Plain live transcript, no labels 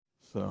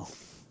So,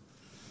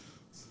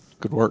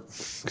 good work.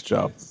 Good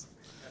job.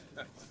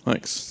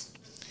 Thanks.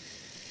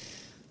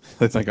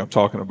 They think I'm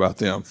talking about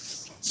them.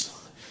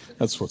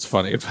 That's what's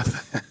funny about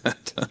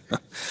that.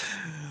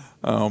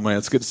 Oh, man,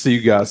 it's good to see you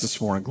guys this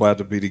morning. Glad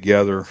to be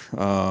together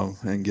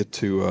and get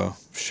to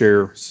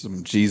share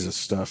some Jesus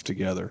stuff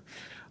together.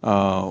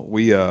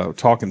 We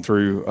talking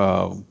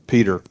through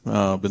Peter.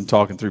 Been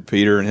talking through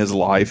Peter and his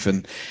life,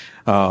 and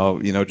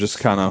just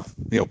kind of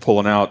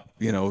pulling out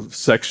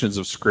sections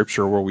of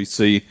Scripture where we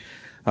see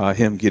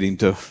him getting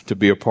to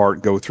be a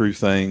part, go through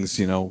things.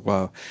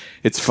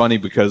 It's funny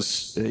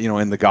because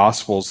in the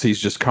Gospels he's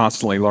just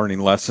constantly learning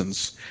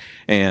lessons,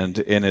 and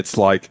it's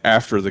like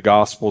after the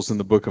Gospels in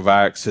the Book of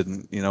Acts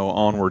and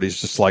onward,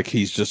 he's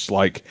just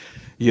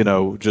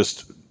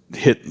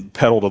hitting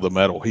pedal to the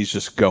metal. He's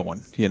just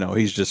going.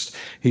 He's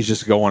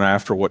just going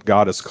after what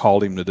God has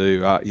called him to do.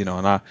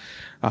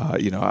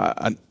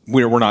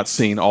 We're not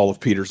seeing all of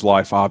Peter's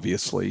life,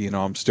 obviously.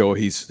 I'm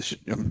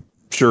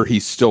sure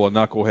he's still a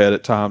knucklehead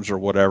at times or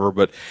whatever,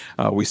 but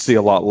we see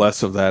a lot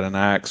less of that in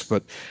Acts.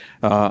 But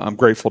I'm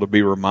grateful to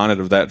be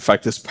reminded of that. In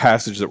fact, this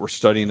passage that we're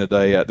studying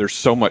today, there's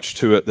so much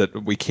to it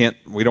that we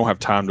don't have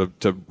time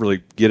to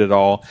really get it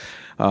all.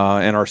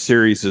 And our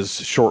series is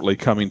shortly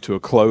coming to a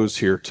close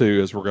here too,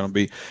 as we're going to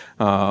be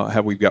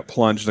we've got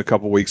Plunged in a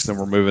couple weeks, then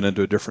we're moving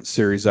into a different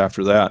series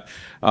after that.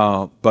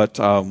 But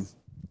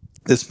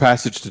this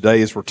passage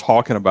today, as we're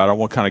talking about, I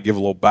want to kind of give a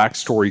little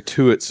backstory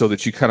to it so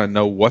that you kind of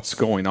know what's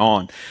going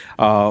on.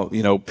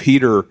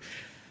 Peter,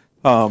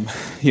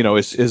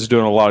 is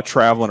doing a lot of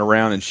traveling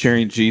around and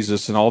sharing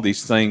Jesus and all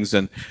these things,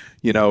 and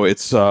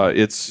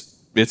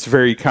it's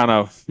very kind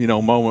of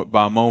moment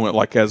by moment,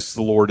 like as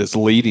the Lord is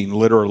leading,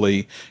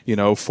 literally,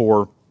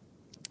 for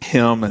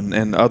him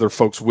and other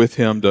folks with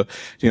him to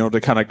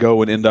kind of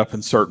go and end up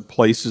in certain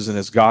places, and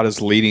as God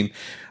is leading,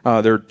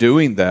 they're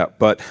doing that.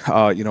 But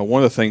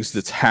one of the things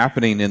that's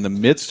happening in the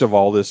midst of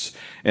all this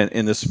and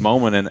in this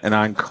moment, and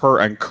I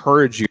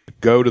encourage you to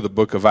go to the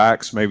Book of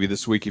Acts maybe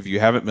this week if you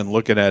haven't been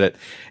looking at it,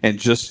 and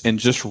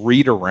just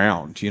read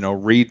around.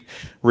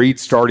 Read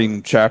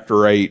starting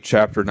chapter 8,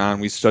 chapter 9.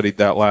 We studied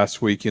that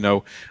last week. Chapter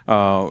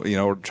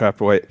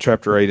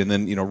 8, and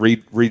then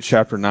read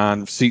chapter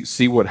 9.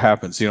 See what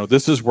happens.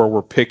 This is where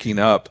we're picking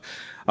up.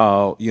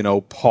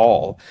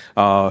 Paul,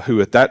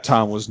 who at that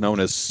time was known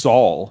as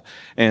Saul.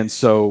 And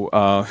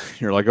so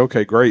you're like,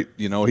 okay, great.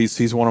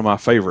 He's one of my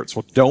favorites.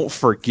 Well, don't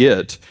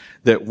forget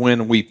that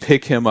when we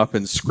pick him up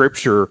in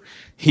Scripture,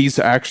 he's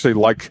actually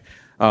like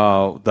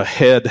the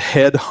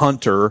head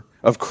hunter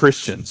of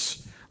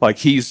Christians. Like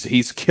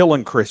he's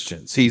killing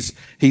Christians.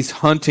 He's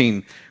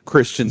hunting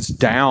Christians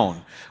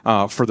down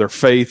for their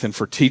faith and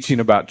for teaching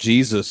about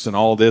Jesus and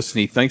all this. And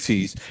he thinks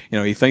he's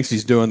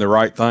doing the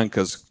right thing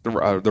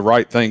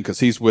because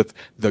he's with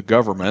the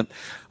government,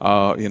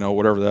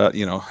 whatever that,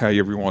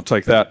 however you want to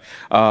take that.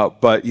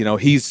 But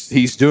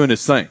he's doing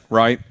his thing,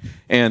 right?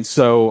 And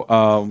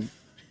so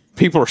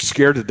people are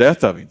scared to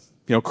death of him.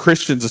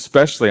 Christians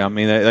especially. I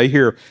mean, they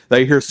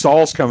hear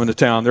Saul's coming to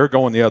town. They're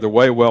going the other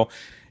way. Well,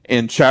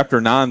 in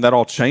chapter 9, that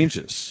all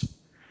changes.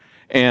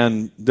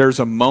 And there's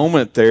a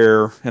moment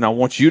there, and I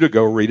want you to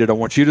go read it. I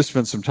want you to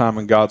spend some time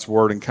in God's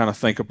Word and kind of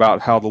think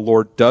about how the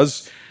Lord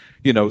does,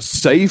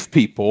 save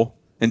people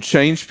and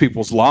change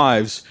people's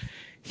lives.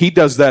 He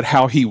does that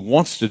how He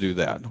wants to do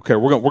that. Okay,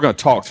 we're going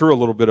to talk through a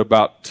little bit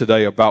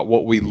today about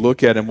what we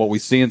look at and what we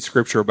see in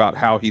Scripture about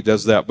how He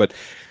does that. But,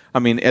 I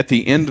mean, at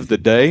the end of the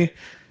day,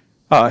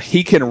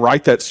 He can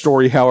write that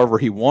story however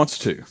He wants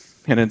to.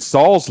 And in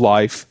Saul's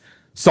life,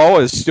 Saul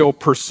is still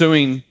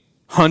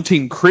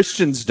hunting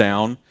Christians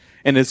down,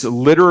 and it's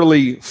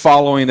literally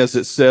following, as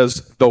it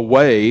says, the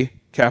way,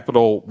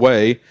 capital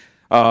W,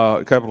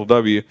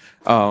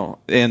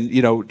 and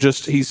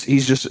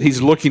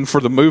he's looking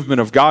for the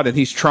movement of God, and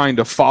he's trying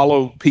to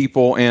follow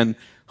people and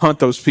hunt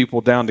those people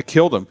down to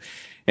kill them.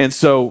 And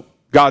so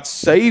God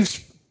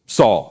saves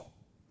Saul,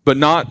 but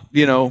not,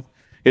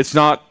 it's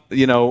not,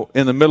 in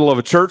the middle of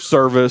a church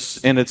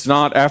service, and it's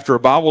not after a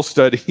Bible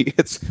study.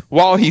 It's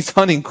while he's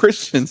hunting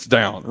Christians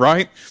down,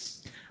 right?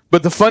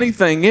 But the funny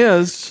thing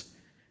is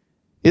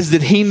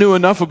that he knew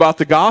enough about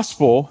the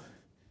gospel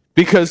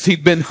because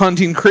he'd been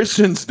hunting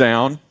Christians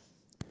down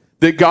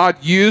that God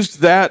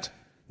used that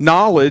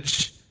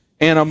knowledge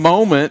and a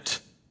moment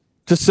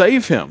to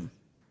save him.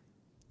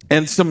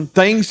 And some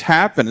things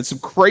happen, and some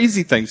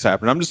crazy things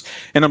happen.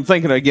 I'm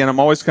thinking again, I'm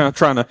always kind of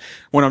trying to,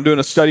 when I'm doing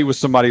a study with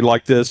somebody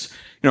like this,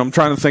 I'm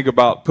trying to think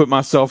about, put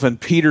myself in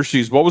Peter's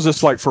shoes. What was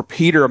this like for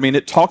Peter? I mean,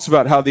 it talks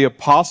about how the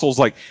apostles,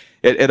 like,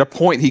 at a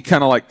point, he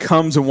kind of like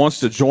comes and wants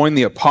to join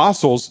the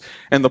apostles,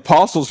 and the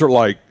apostles are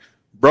like,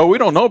 bro, we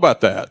don't know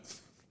about that.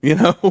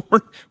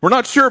 We're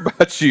not sure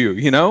about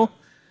you,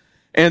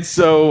 And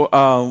so,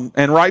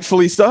 and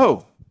rightfully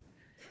so.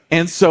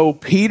 And so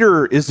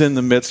Peter is in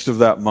the midst of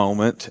that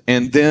moment,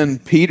 and then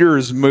Peter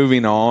is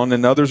moving on,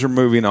 and others are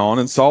moving on,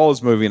 and Saul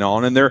is moving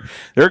on, and they're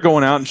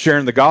going out and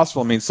sharing the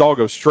gospel. I mean, Saul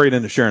goes straight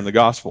into sharing the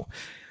gospel.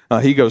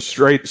 He goes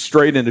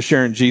straight into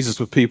sharing Jesus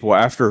with people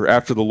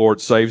after the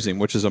Lord saves him,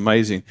 which is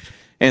amazing.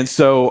 And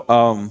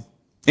so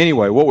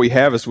Anyway, what we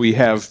have is we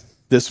have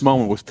this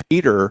moment with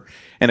Peter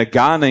and a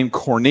guy named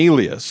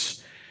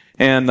Cornelius.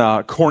 And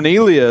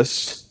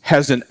Cornelius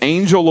has an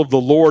angel of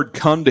the Lord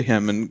come to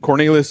him, and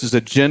Cornelius is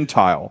a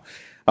Gentile.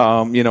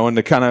 And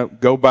to kind of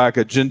go back,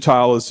 a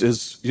Gentile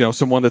is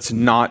someone that's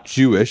not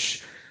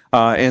Jewish.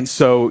 And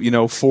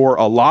so, for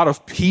a lot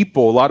of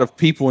people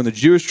in the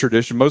Jewish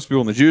tradition, most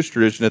people in the Jewish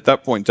tradition at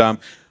that point in time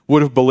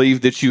would have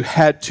believed that you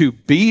had to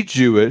be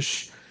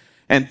Jewish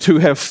and to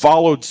have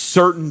followed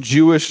certain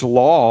Jewish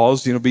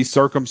laws, be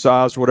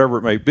circumcised, whatever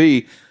it may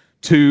be,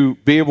 to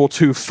be able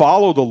to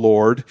follow the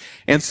Lord.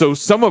 And so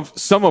some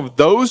of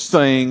those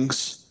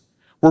things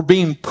were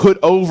being put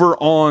over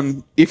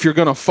on, if you're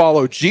going to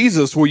follow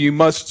Jesus, well, you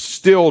must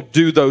still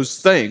do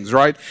those things,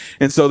 right?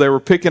 And so they were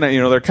picking at,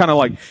 they're kind of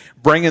like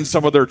bringing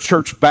some of their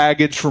church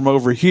baggage from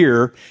over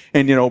here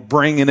and,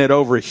 bringing it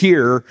over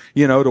here,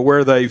 to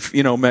where they've,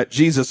 met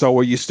Jesus. Oh,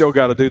 well, you still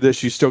got to do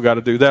this. You still got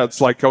to do that. It's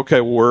like,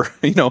 okay, well,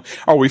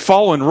 are we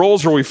following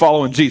rules or are we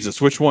following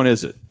Jesus? Which one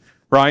is it?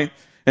 Right?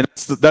 And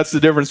that's the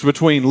difference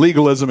between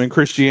legalism and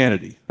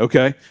Christianity,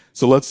 okay?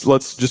 So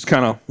let's just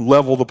kind of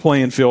level the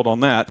playing field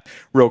on that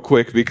real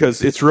quick,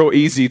 because it's real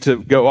easy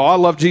to go, oh, I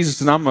love Jesus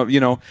and I'm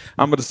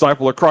a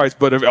disciple of Christ,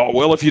 but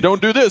if you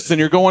don't do this, then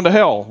you're going to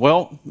hell.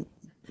 Well,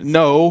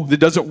 no, it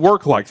doesn't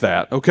work like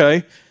that,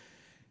 okay?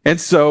 And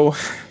so,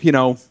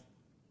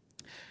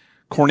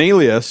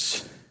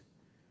 Cornelius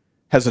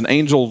has an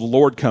angel of the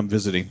Lord come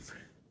visiting.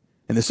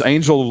 And this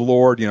angel of the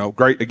Lord,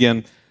 great,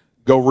 again,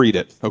 go read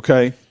it,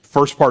 okay?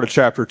 First part of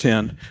chapter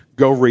 10,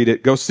 go read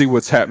it, go see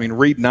what's happening.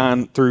 Read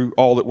 9 through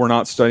all that we're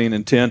not studying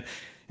in 10.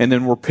 And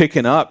then we're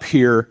picking up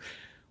here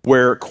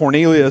where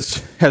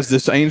Cornelius has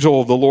this angel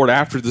of the Lord.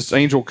 After this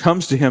angel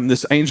comes to him,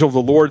 this angel of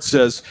the Lord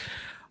says,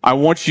 I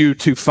want you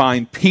to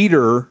find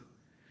Peter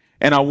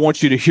and I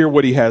want you to hear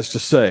what he has to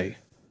say.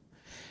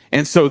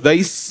 And so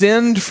they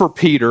send for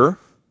Peter.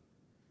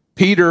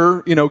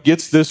 Peter,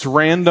 gets this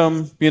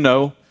random,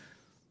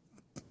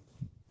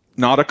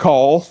 not a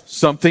call,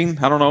 something,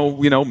 I don't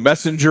know,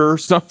 messenger,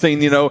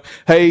 something,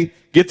 hey,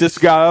 get this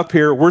guy up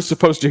here. We're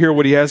supposed to hear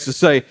what he has to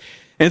say.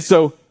 And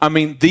so,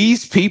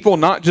 these people,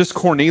 not just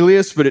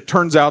Cornelius, but it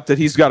turns out that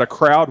he's got a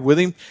crowd with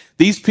him.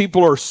 These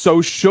people are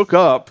so shook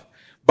up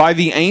by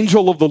the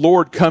angel of the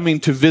Lord coming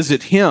to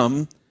visit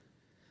him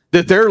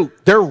that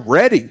they're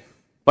ready.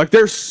 Like,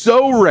 they're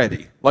so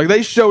ready. Like,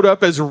 they showed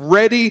up as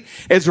ready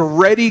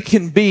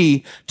can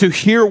be to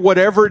hear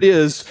whatever it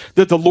is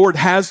that the Lord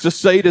has to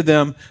say to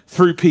them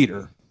through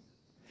Peter.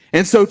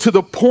 And so, to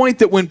the point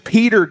that when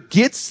Peter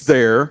gets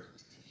there,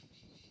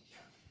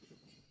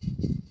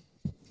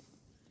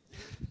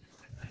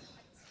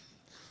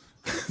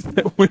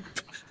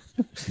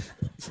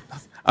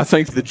 I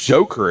think the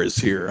Joker is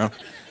here.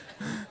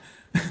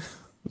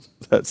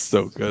 That's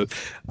so good.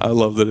 I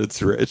love that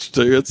it's rich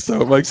too.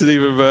 It makes it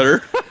even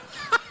better.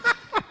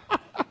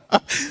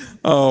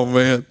 Oh,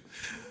 man.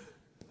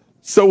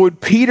 So when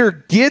Peter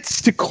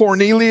gets to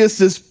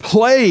Cornelius's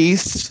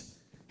place,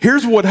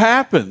 here's what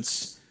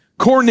happens.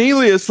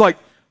 Cornelius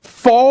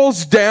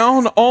falls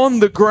down on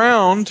the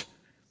ground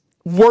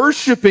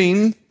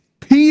worshiping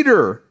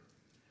Peter.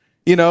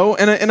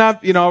 And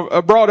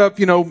I brought up,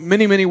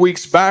 many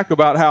weeks back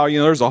about how,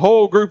 there's a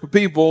whole group of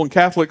people, and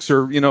Catholics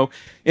are,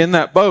 in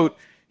that boat,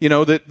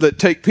 that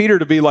take Peter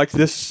to be like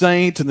this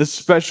saint and this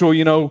special,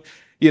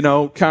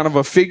 kind of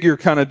a figure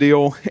kind of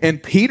deal.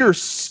 And Peter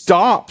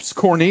stops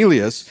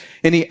Cornelius,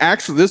 and he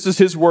actually, this is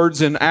his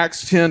words in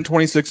Acts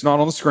 10:26, not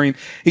on the screen.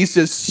 He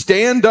says,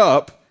 stand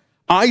up,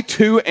 I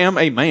too am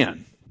a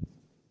man.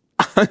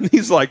 And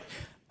he's like,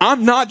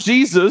 I'm not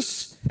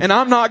Jesus, and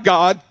I'm not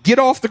God. Get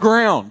off the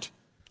ground.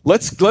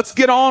 Let's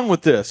get on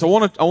with this. I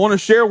want to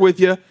share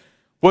with you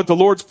what the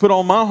Lord's put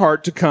on my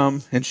heart to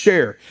come and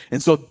share.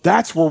 And so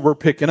that's where we're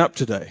picking up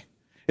today.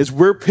 Is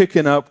we're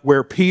picking up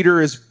where Peter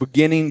is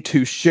beginning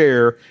to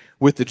share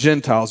with the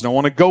Gentiles. And I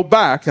want to go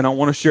back and I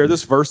want to share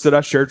this verse that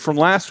I shared from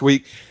last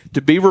week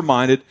to be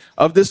reminded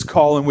of this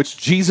call in which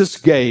Jesus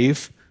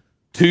gave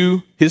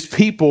to his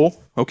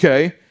people,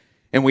 okay?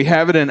 And we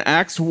have it in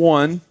Acts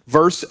 1,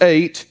 verse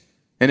 8,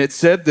 and it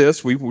said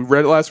this, we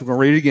read it last week, we're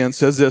going to read it again, it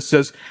says this, it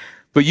says,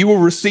 but you will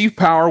receive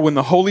power when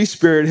the Holy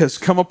Spirit has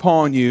come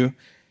upon you,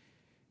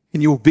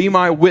 and you will be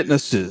my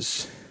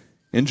witnesses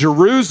in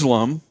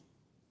Jerusalem,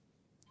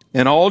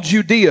 and all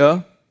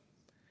Judea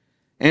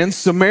and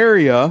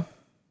Samaria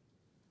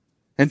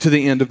and to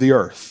the end of the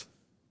earth.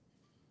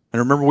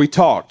 And remember, we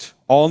talked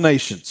all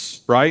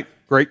nations, right?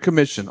 Great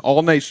Commission,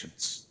 all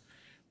nations.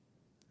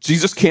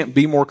 Jesus can't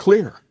be more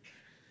clear.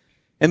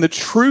 And the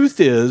truth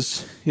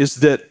is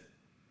that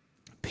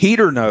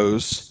Peter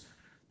knows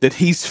that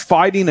he's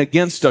fighting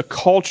against a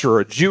culture,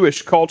 a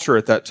Jewish culture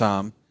at that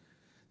time,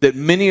 that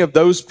many of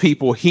those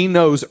people he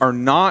knows are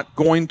not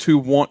going to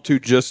want to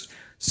just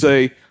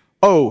say,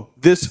 oh,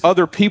 this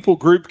other people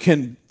group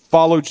can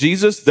follow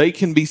Jesus, they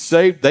can be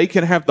saved, they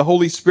can have the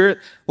Holy Spirit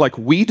like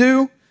we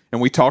do. And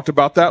we talked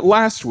about that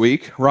last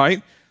week,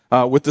 right?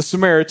 with the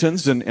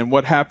Samaritans and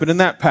what happened in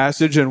that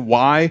passage and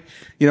why,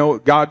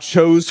 God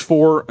chose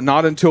for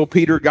not until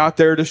Peter got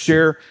there to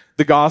share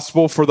the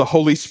gospel for the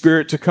Holy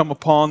Spirit to come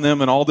upon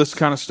them and all this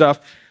kind of stuff,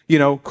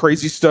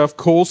 crazy stuff,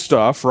 cool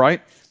stuff,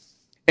 right?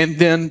 And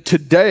then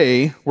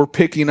today we're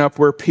picking up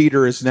where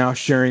Peter is now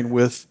sharing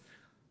with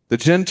the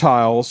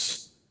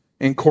Gentiles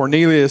and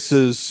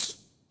Cornelius's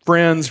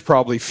friends,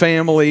 probably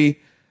family,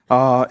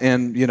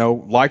 and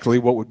likely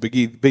what would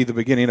be the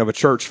beginning of a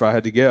church, if I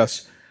had to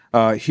guess.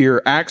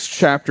 Here, Acts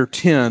chapter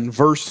 10,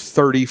 verse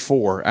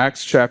 34.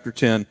 Acts chapter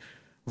 10,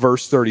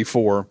 verse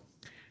 34.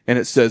 And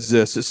it says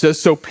this. It says,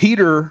 so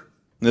Peter,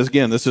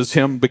 and this is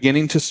him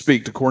beginning to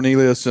speak to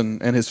Cornelius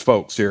and his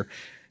folks here.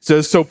 It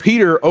says, so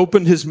Peter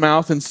opened his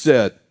mouth and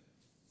said,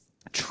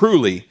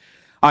 truly,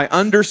 I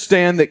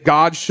understand that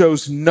God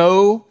shows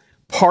no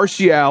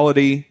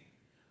partiality,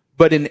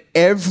 but in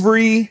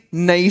every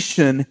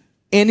nation,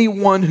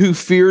 anyone who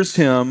fears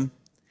him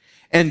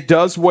and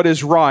does what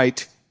is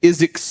right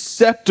is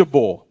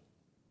acceptable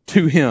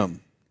to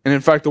him. And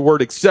in fact, the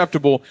word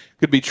acceptable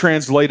could be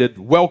translated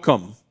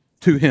welcome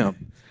to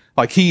him.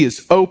 Like he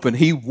is open,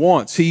 he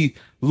wants, he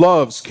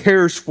loves,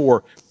 cares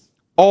for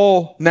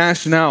all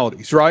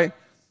nationalities, right?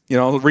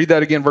 I'll read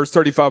that again, verse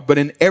 35. But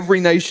in every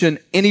nation,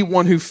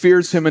 anyone who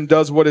fears him and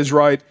does what is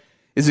right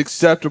is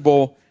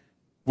acceptable,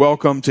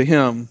 welcome to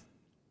him.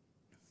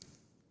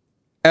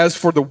 As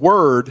for the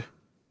word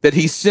that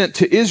he sent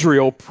to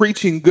Israel,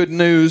 preaching good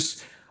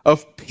news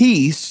of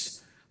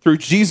peace through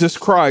Jesus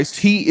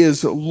Christ, he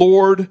is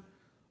Lord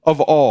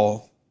of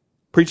all.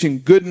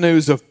 Preaching good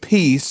news of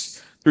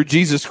peace through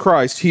Jesus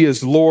Christ, he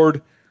is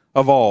Lord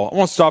of all. I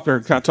want to stop there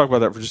and kind of talk about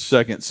that for just a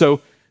second.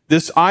 So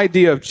this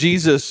idea of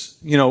Jesus,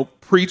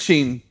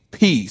 preaching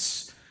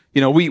peace,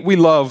 we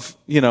love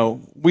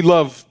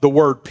the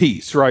word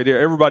peace, right?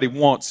 Everybody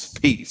wants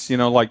peace,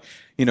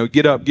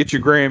 get up, get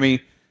your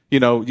Grammy, you're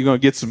going to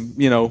get some,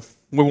 we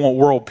want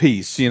world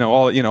peace,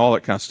 all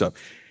that kind of stuff.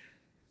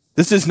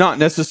 This is not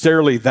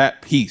necessarily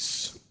that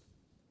peace.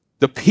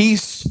 The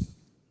peace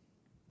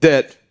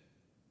that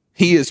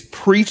he is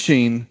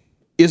preaching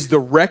is the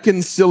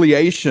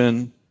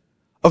reconciliation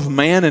of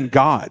man and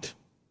God.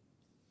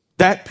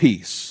 That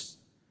peace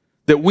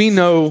that we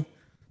know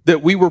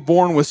that we were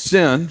born with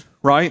sin,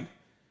 right?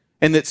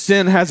 And that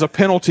sin has a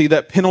penalty.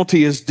 That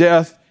penalty is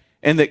death.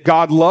 And that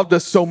God loved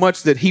us so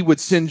much that he would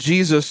send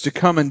Jesus to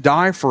come and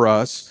die for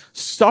us,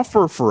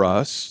 suffer for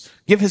us,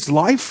 give his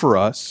life for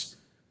us.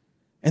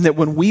 And that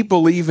when we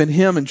believe in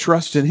him and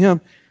trust in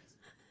him,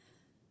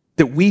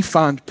 that we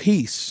find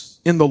peace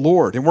in the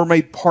Lord. And we're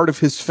made part of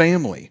his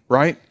family,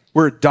 right?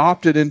 We're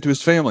adopted into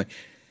his family.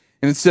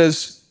 And it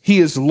says he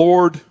is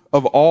Lord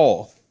of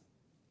all.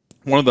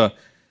 One of the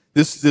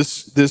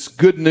this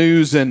good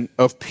news and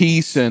of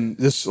peace and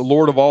this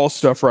Lord of all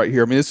stuff right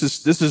here. I mean, this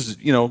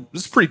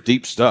is pretty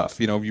deep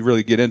stuff, if you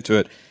really get into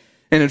it.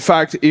 And in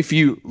fact, if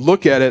you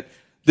look at it,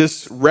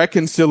 this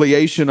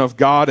reconciliation of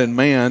God and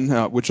man,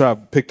 which I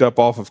picked up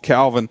off of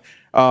Calvin,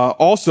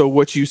 also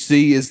what you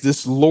see is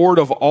this Lord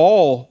of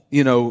all,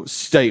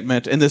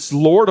 statement. And this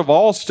Lord of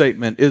all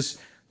statement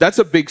that's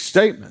a big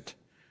statement,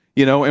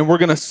 and we're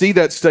going to see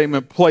that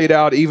statement played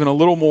out even a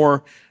little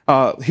more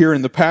here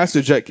in the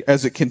passage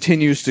as it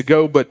continues to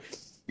go. But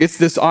it's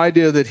this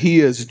idea that he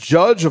is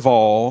judge of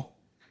all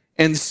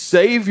and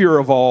savior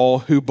of all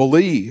who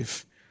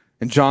believe.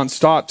 And John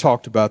Stott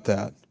talked about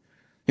that.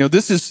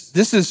 This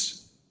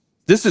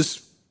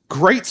is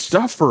great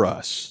stuff for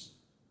us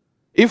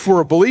if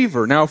we're a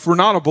believer. Now, if we're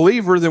not a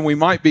believer, then we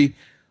might be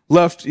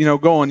left,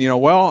 going,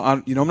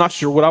 I'm not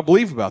sure what I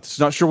believe about this,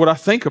 not sure what I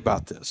think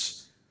about this.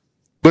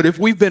 But if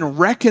we've been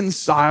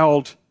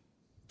reconciled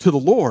to the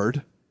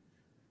Lord,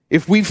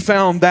 if we've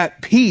found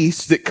that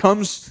peace that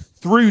comes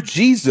through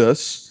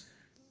Jesus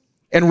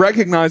and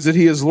recognize that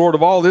he is Lord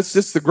of all, it's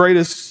the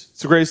greatest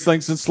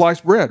thing since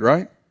sliced bread,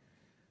 right?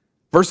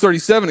 Verse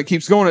 37, it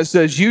keeps going. It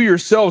says, you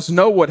yourselves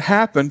know what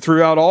happened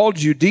throughout all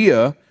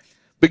Judea,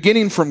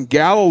 beginning from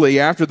Galilee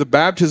after the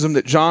baptism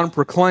that John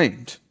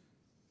proclaimed,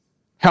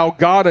 how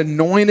God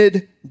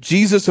anointed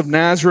Jesus of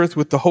Nazareth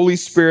with the Holy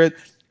Spirit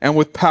and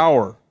with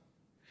power.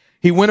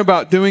 He went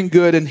about doing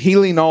good and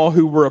healing all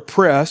who were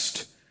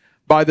oppressed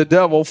by the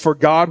devil, for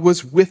God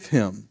was with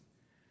him.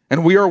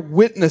 And we are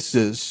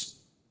witnesses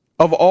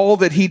of all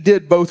that he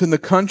did, both in the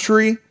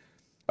country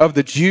of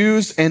the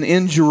Jews and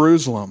in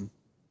Jerusalem.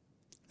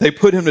 They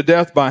put him to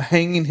death by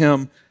hanging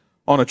him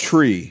on a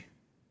tree.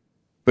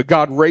 But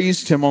God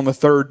raised him on the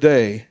third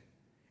day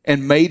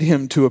and made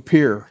him to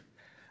appear,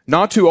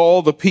 not to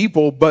all the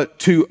people, but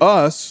to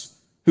us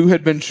who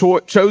had been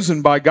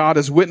chosen by God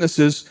as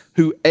witnesses,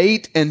 who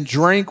ate and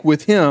drank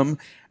with him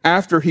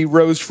after he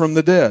rose from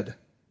the dead.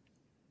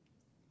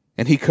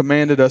 And he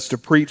commanded us to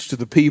preach to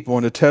the people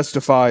and to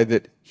testify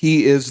that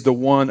he is the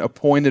one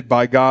appointed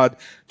by God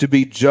to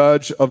be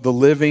judge of the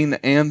living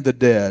and the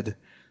dead.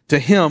 To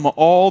him,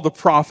 all the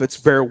prophets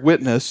bear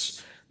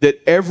witness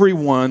that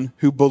everyone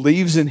who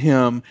believes in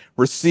him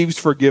receives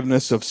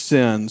forgiveness of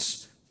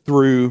sins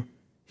through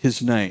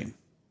his name.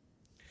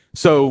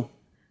 So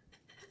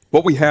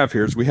what we have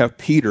here is we have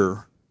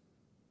Peter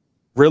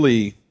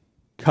really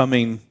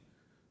coming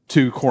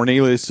to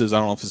Cornelius's, I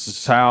don't know if it's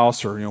his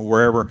house or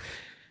wherever,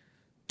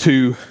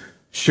 to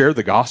share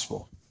the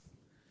gospel.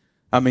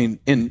 I mean,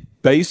 in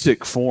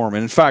basic form.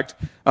 And in fact,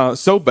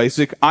 so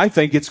basic, I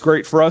think it's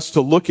great for us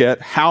to look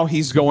at how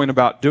he's going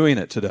about doing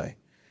it today.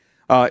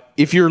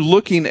 If you're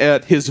looking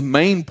at his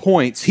main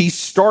points, he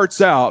starts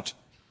out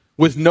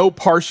with no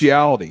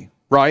partiality,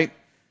 right?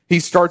 He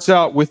starts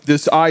out with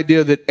this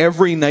idea that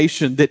every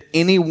nation, that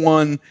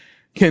anyone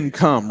can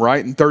come,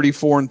 right? In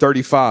 34 and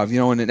 35,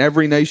 and in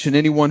every nation,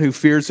 anyone who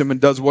fears him and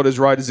does what is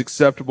right is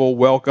acceptable,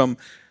 welcome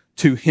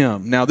to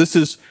him. Now,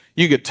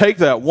 you could take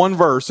that one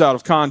verse out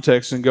of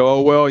context and go,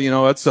 oh,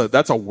 well,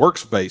 that's a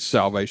works-based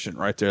salvation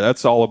right there.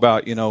 That's all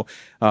about,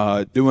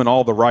 doing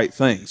all the right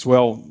things.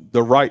 Well,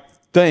 the right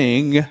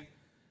thing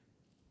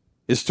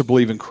is to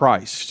believe in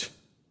Christ,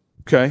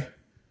 okay?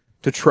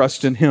 To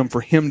trust in him,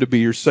 for him to be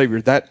your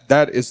Savior.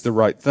 That is the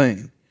right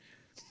thing.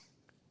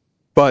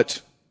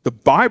 But the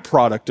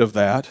byproduct of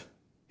that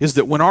is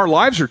that when our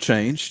lives are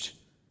changed,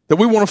 that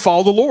we want to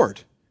follow the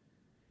Lord.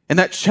 And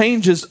that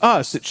changes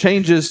us. It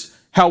changes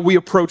how we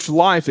approach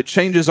life. It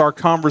changes our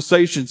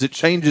conversations. It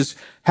changes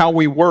how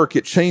we work.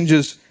 It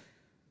changes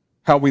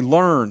how we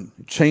learn.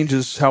 It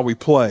changes how we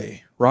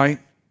play, right?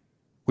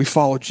 We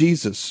follow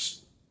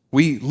Jesus.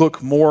 We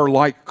look more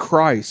like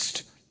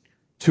Christ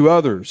to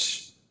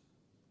others.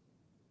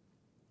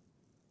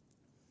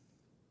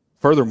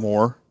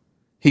 Furthermore,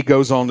 he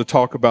goes on to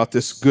talk about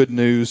this good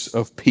news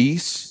of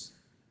peace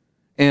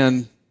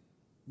and,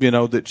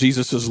 that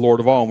Jesus is Lord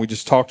of all. And we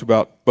just talked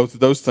about both of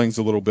those things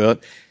a little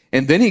bit.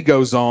 And then he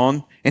goes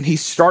on and he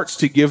starts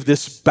to give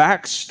this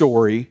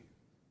backstory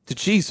to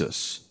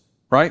Jesus,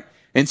 right?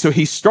 And so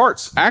he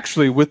starts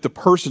actually with the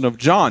person of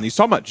John. He's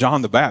talking about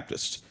John the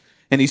Baptist.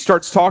 And he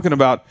starts talking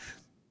about,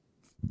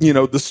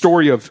 the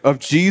story of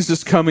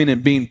Jesus coming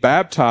and being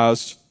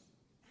baptized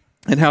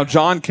and how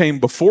John came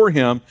before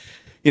him,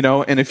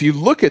 and if you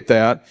look at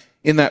that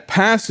in that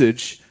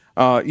passage,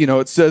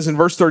 it says in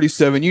verse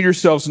 37, you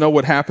yourselves know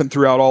what happened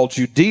throughout all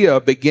Judea,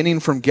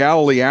 beginning from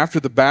Galilee after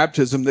the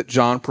baptism that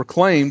John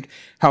proclaimed,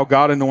 how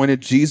God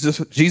anointed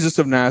Jesus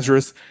of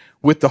Nazareth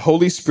with the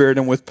Holy Spirit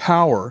and with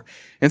power.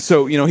 And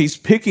so, he's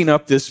picking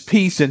up this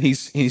piece and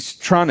he's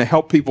trying to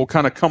help people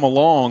kind of come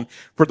along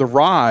for the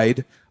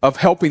ride of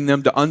helping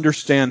them to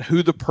understand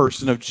who the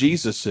person of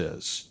Jesus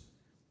is.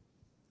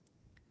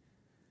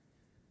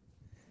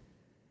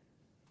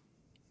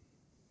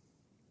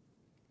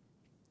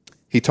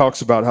 He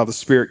talks about how the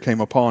Spirit came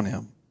upon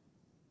him.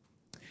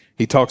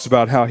 He talks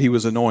about how he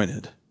was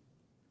anointed.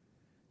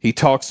 He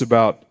talks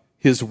about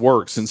his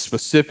works and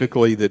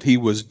specifically that he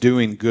was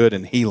doing good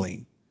and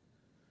healing,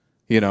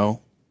 And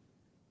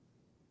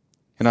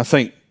I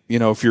think,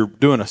 if you're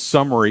doing a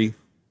summary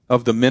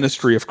of the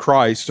ministry of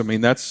Christ, I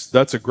mean, that's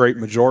a great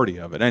majority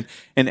of it.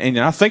 And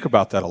I think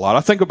about that a lot.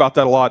 I think about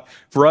that a lot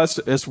for us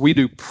as we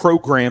do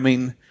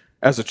programming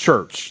as a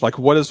church. Like,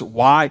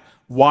 why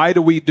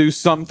do we do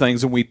some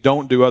things and we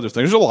don't do other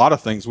things? There's a lot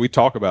of things we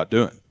talk about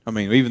doing. I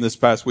mean, even this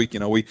past week,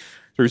 we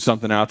threw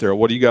something out there.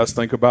 What do you guys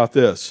think about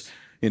this?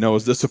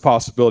 Is this a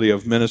possibility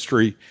of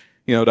ministry,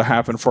 to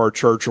happen for our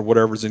church or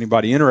whatever? Is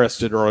anybody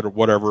interested or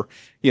whatever?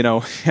 And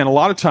a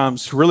lot of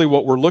times really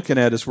what we're looking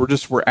at is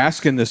we're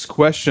asking this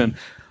question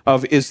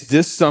of, is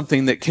this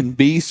something that can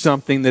be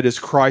something that is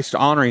Christ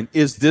honoring?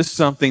 Is this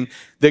something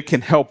that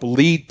can help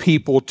lead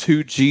people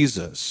to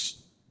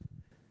Jesus?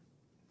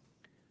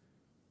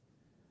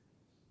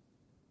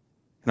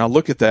 And I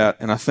look at that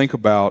and I think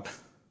about,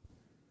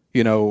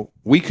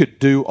 we could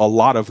do a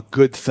lot of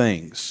good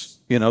things.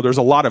 There's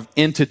a lot of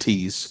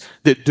entities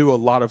that do a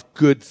lot of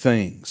good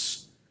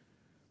things.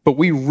 But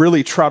we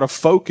really try to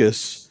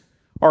focus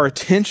our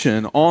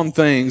attention on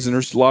things, and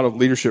there's a lot of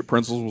leadership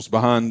principles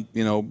behind,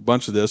 a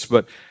bunch of this,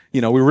 but, we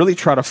really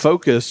try to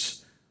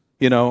focus,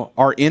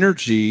 our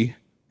energy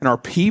and our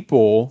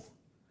people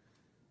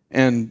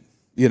and,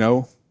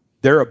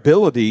 their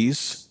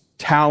abilities,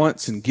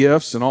 talents and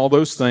gifts and all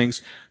those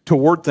things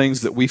toward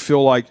things that we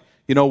feel like,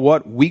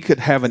 we could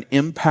have an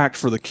impact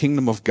for the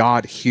kingdom of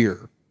God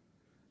here.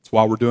 That's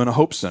why we're doing a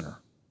Hope Center,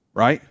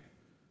 right?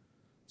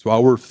 That's why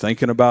we're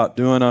thinking about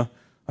doing a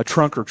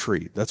trunk or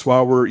treat. That's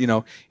why we're,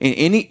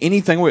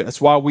 anything.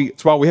 That's why we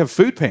have a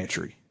food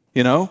pantry,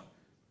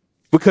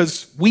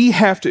 because we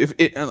have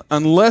to,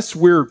 unless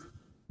we're,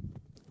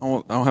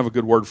 I don't have a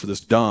good word for this,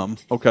 dumb.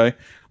 Okay.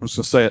 I'm just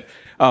going to say it.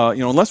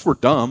 Unless we're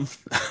dumb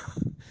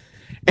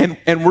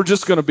and we're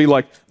just going to be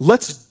like,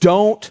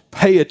 don't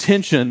pay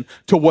attention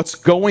to what's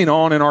going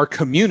on in our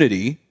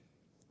community,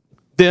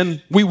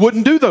 then we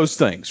wouldn't do those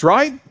things,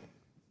 right?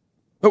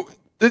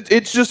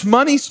 It's just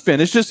money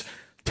spent. It's just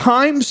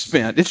time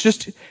spent. It's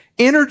just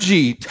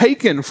energy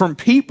taken from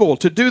people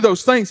to do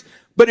those things.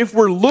 But if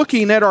we're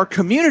looking at our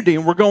community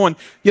and we're going,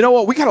 we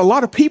got a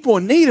lot of people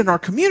in need in our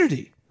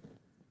community.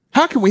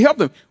 How can we help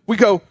them?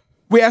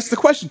 We ask the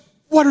question,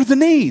 what are the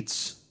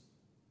needs?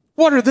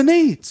 What are the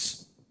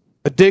needs?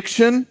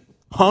 Addiction,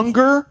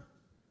 hunger,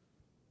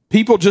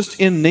 people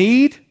just in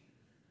need,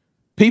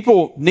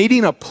 People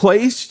needing a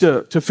place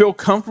to feel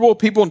comfortable,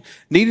 people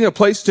needing a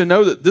place to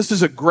know that this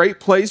is a great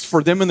place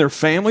for them and their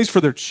families,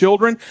 for their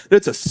children, that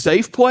it's a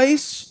safe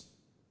place,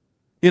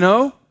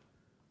 all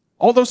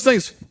those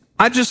things.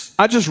 I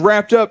just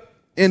wrapped up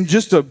in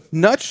just a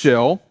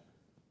nutshell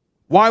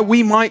why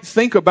we might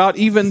think about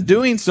even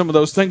doing some of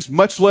those things,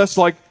 much less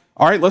like,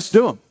 all right, let's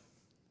do them.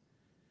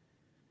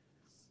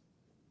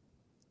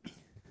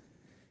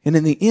 And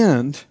in the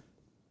end,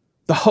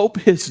 the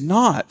hope is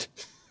not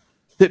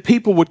that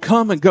people would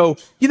come and go,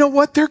 you know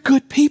what? They're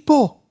good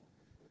people.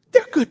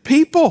 They're good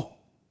people.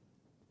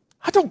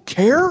 I don't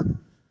care.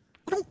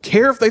 I don't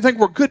care if they think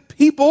we're good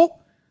people.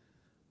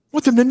 I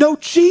want them to know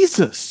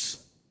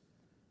Jesus.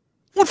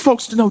 I want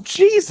folks to know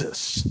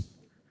Jesus.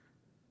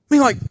 I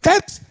mean,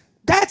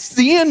 that's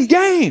the end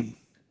game.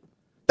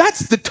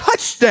 That's the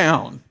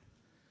touchdown.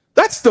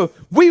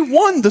 We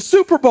won the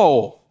Super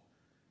Bowl.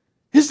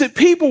 Is that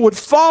people would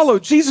follow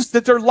Jesus,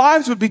 that their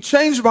lives would be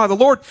changed by the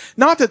Lord,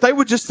 not that they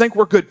would just think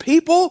we're good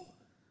people.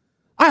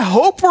 I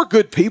hope we're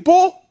good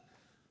people,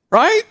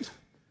 right?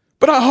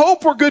 But I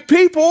hope we're good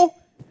people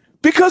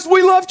because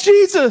we love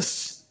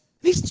Jesus.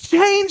 He's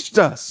changed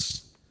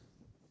us.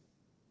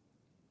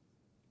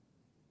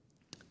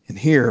 And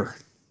here,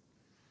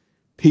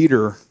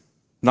 Peter,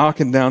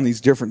 knocking down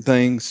these different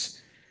things,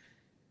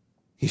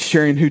 he's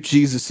sharing who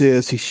Jesus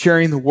is. He's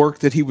sharing the work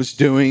that he was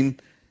doing.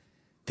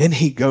 Then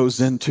he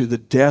goes into the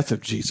death of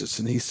Jesus,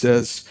 and he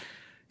says,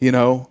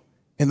 and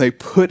they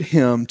put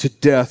him to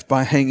death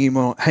by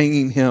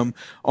hanging him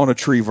on a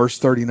tree. Verse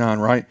 39,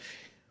 right?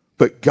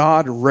 But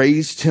God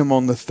raised him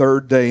on the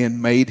third day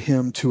and made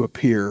him to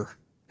appear.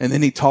 And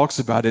then he talks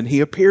about it, and he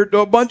appeared to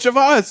a bunch of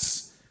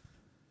us,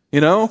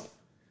 And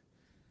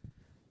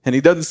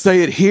he doesn't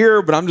say it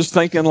here, but I'm just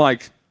thinking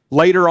like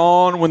later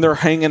on when they're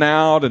hanging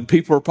out, and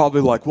people are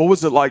probably like, what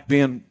was it like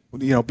being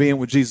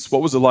with Jesus?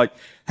 What was it like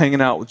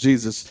hanging out with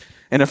Jesus?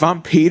 And if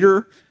I'm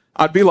Peter,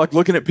 I'd be like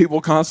looking at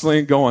people constantly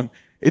and going,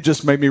 it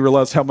just made me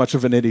realize how much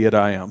of an idiot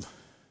I am.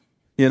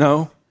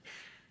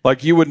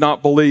 Like you would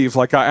not believe,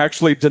 like I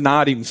actually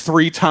denied him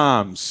 3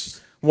 times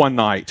one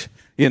night,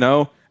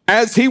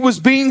 as he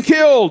was being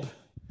killed.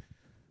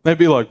 They'd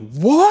be like,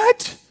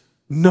 what?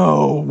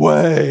 No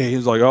way.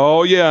 He's like,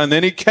 oh yeah. And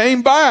then he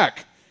came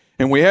back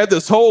and we had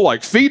this whole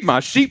like feed my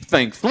sheep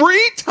thing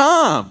 3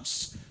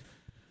 times.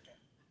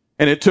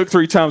 And it took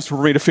 3 times for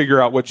me to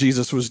figure out what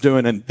Jesus was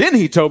doing. And then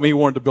he told me he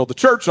wanted to build a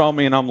church on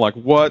me. And I'm like,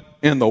 what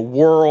in the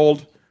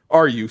world?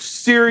 Are you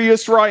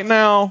serious right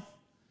now?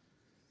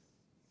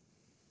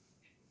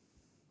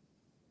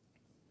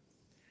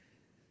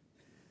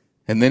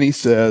 And then he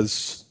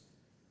says,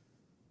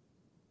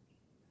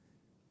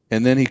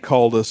 and then he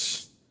called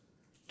us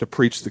to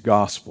preach the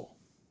gospel.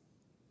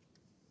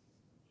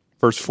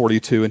 Verse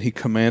 42, and he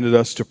commanded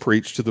us to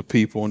preach to the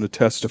people and to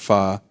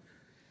testify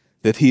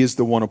that he is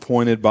the one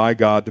appointed by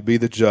God to be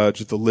the judge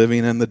of the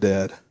living and the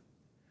dead.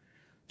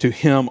 To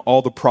him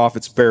all the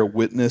prophets bear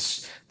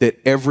witness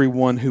that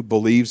everyone who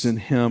believes in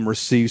him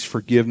receives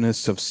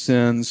forgiveness of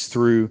sins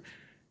through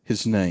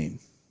his name.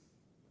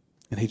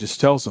 And he just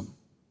tells them,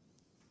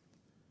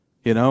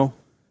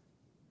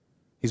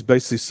 he's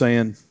basically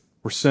saying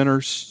we're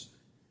sinners,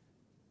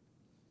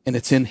 and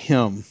it's in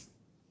him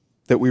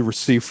that we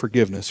receive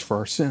forgiveness for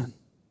our sin.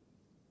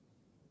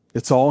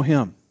 It's all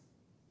him.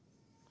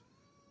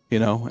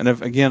 And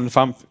if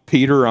I'm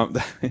Peter, I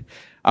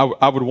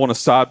would want to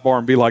sidebar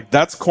and be like,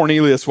 that's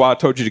Cornelius, why I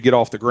told you to get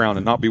off the ground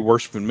and not be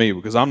worshiping me,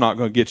 because I'm not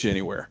going to get you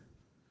anywhere.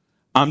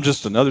 I'm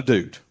just another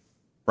dude,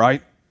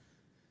 right?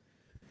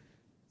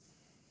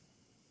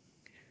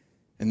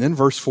 And then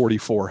verse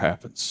 44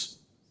 happens.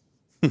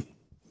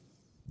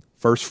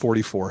 Verse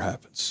 44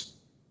 happens.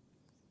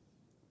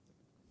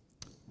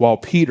 While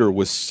Peter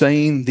was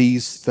saying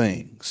these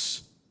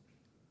things,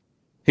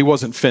 he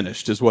wasn't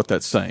finished, is what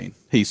that's saying.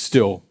 He's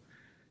still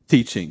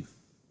teaching.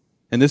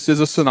 And this is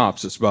a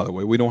synopsis, by the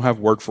way. We don't have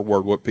word for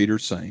word what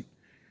Peter's saying.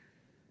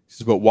 He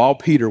says, but while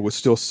Peter was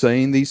still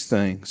saying these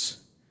things,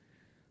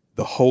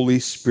 the Holy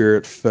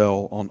Spirit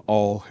fell on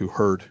all who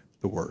heard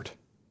the word.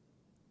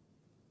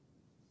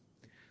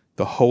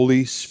 The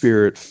Holy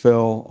Spirit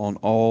fell on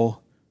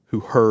all who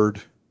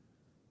heard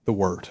the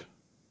word.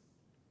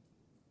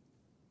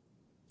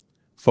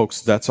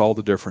 Folks, that's all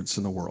the difference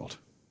in the world.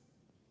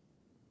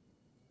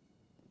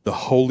 The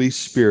Holy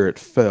Spirit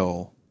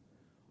fell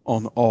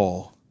on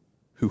all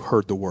who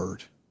heard the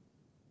word.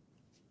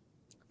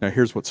 Now,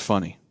 here's what's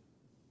funny.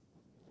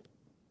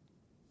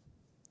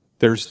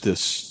 There's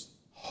this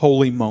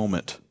holy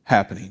moment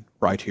happening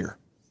right here.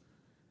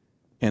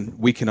 And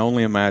we can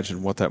only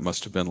imagine what that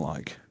must have been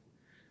like.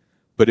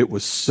 But it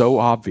was so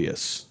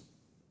obvious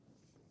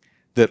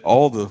that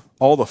all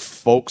the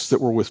folks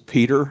that were with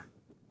Peter,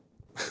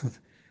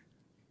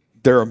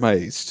 they're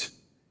amazed.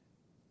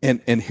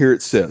 And here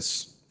it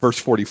says, verse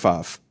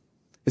 45,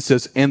 it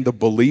says, and the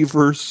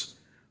believers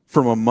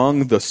from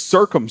among the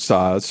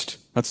circumcised,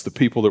 that's the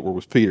people that were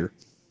with Peter,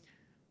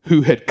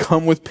 who had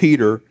come with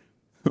Peter,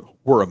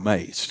 were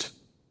amazed.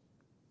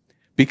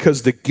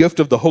 Because the gift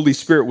of the Holy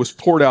Spirit was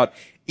poured out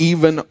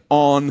even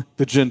on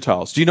the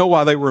Gentiles. Do you know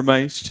why they were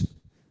amazed?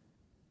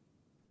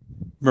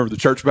 Remember the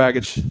church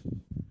baggage?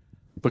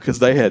 Because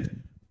they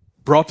had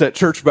brought that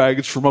church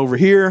baggage from over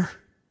here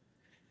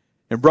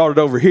and brought it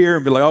over here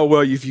and be like, oh,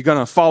 well, if you're going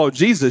to follow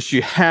Jesus,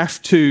 you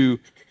have to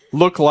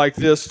look like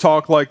this,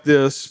 talk like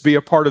this, be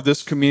a part of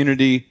this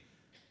community,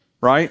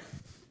 right?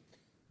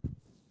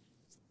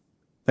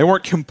 They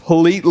weren't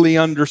completely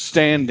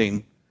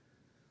understanding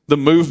the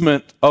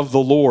movement of the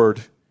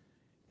Lord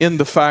in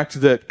the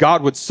fact that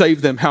God would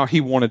save them how he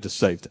wanted to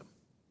save them.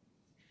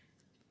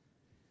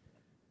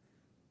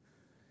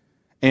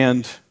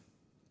 And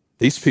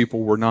these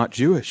people were not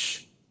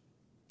Jewish.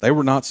 They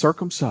were not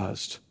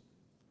circumcised.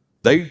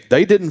 They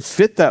didn't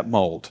fit that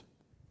mold.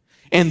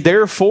 And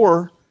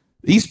therefore,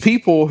 these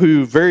people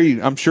who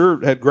I'm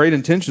sure had great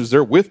intentions,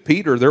 they're with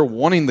Peter, they're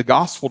wanting the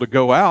gospel to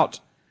go out,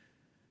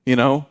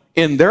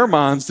 in their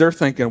minds, they're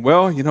thinking,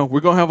 well, we're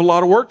going to have a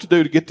lot of work to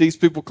do to get these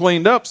people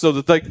cleaned up so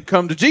that they can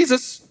come to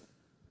Jesus.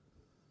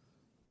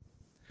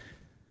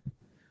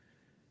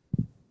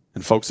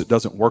 And folks, it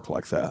doesn't work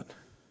like that.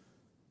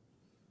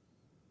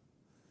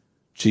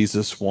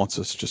 Jesus wants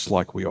us just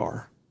like we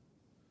are.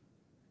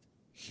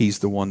 He's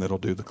the one that'll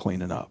do the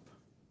cleaning up.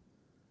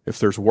 If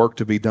there's work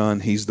to be done,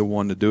 he's the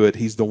one to do it.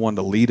 He's the one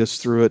to lead us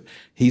through it.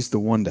 He's the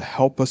one to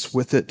help us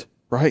with it,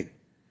 right?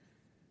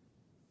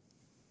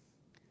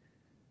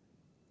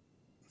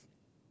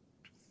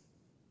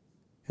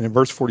 And in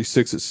verse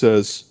 46 it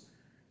says,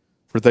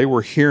 for they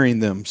were hearing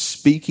them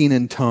speaking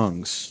in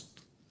tongues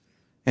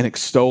and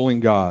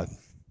extolling God.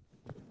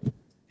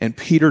 And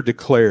Peter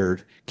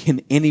declared,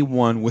 can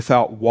anyone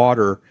withhold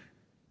water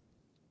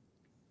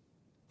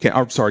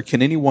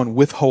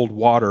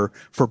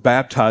for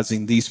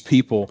baptizing these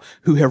people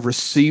who have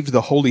received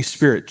the Holy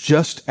Spirit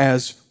just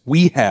as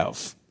we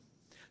have?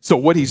 So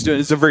what he's doing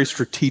is a very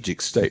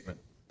strategic statement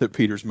that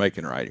Peter's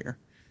making right here.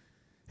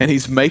 And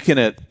he's making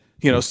it,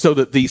 so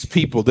that these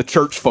people, the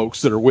church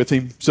folks that are with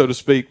him, so to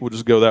speak, we'll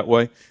just go that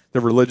way, the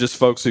religious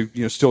folks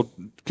who, still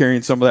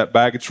carrying some of that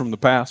baggage from the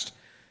past,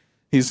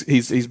 he's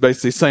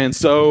basically saying,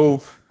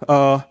 so,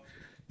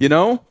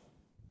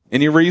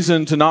 any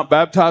reason to not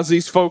baptize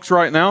these folks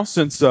right now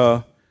since,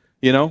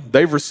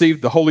 they've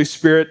received the Holy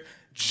Spirit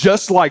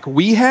just like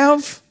we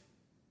have?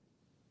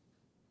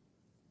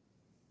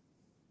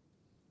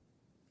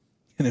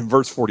 And in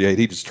verse 48,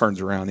 he just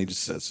turns around and he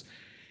just says,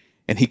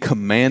 and he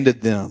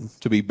commanded them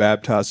to be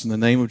baptized in the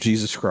name of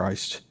Jesus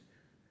Christ.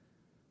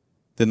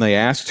 Then they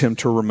asked him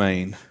to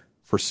remain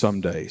for some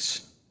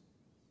days.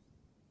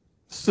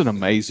 This is an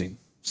amazing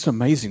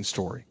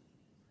story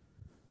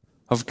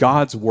of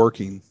God's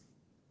working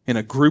in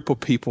a group of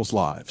people's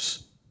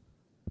lives,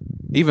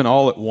 even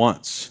all at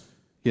once,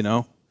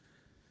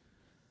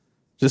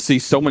 Just see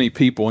so many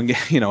people, and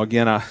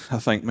again, I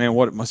think, man,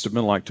 what it must have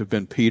been like to have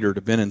been Peter, to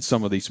have been in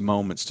some of these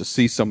moments, to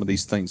see some of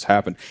these things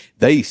happen.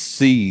 They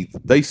see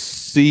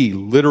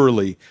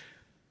literally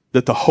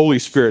that the Holy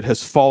Spirit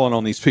has fallen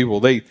on these people.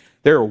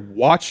 They're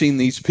watching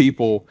these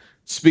people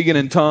speaking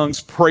in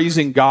tongues,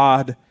 praising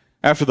God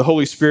after the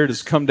Holy Spirit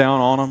has come down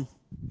on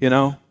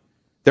them,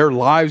 Their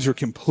lives are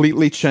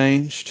completely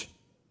changed.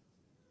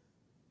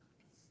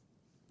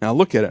 Now I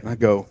look at it and I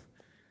go,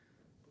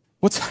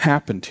 what's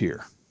happened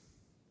here?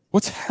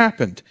 What's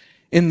happened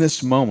in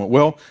this moment?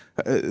 Well,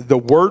 the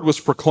word was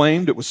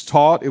proclaimed, it was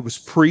taught, it was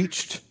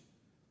preached.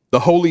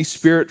 The Holy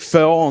Spirit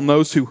fell on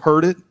those who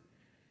heard it,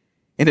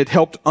 and it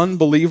helped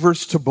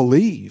unbelievers to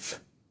believe.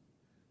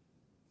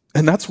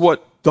 And that's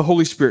what the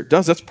Holy Spirit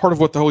does. That's part of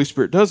what the Holy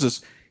Spirit does,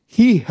 is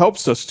he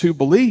helps us to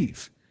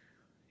believe.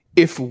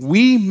 If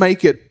we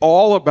make it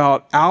all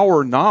about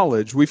our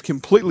knowledge, we've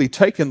completely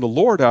taken the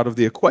Lord out of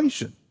the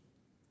equation.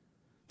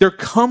 There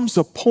comes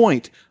a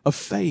point of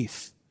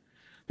faith.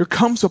 There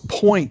comes a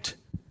point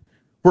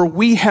where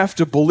we have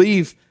to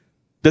believe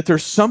that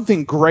there's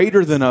something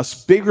greater than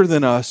us, bigger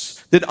than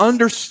us, that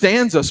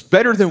understands us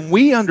better than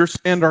we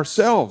understand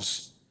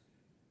ourselves.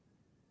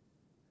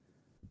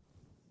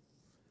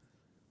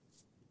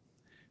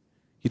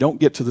 You don't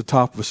get to the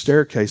top of a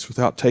staircase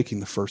without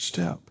taking the first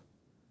step.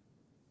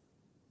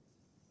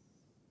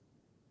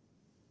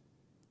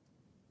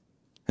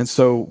 And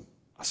so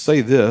I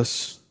say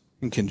this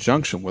in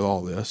conjunction with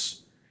all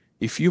this.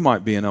 If you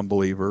might be an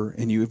unbeliever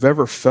and you've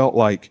ever felt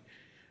like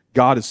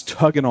God is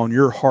tugging on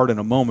your heart in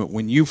a moment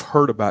when you've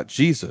heard about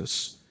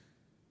Jesus,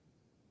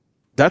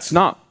 that's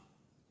not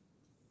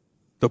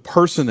the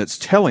person that's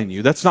telling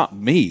you. That's not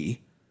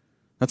me.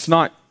 That's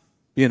not,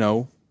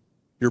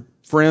 your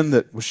friend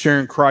that was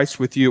sharing Christ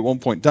with you at one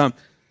point in time.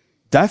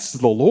 That's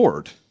the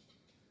Lord.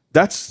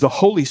 That's the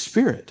Holy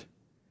Spirit.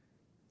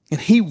 And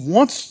he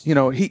wants,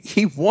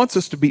 he wants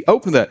us to be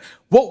open to that.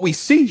 What we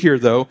see here,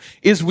 though,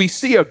 is we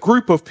see a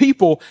group of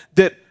people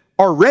that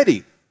are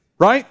ready,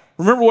 right?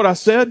 Remember what I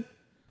said?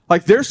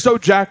 Like, they're so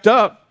jacked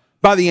up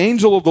by the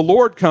angel of the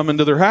Lord coming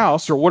to their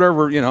house or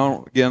whatever,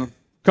 again,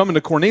 coming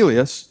to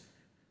Cornelius.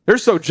 They're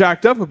so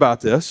jacked up about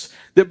this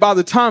that by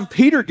the time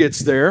Peter gets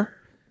there,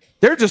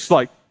 they're just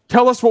like,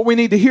 tell us what we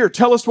need to hear.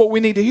 Tell us what we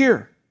need to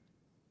hear.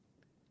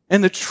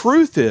 And the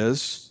truth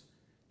is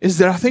is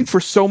that I think for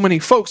so many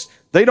folks,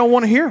 they don't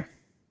want to hear.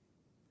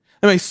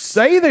 And they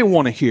say they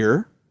want to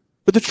hear,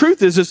 but the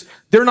truth is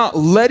they're not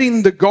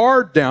letting the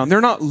guard down.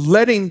 They're not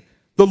letting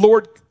the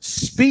Lord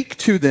speak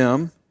to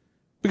them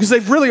because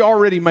they've really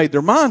already made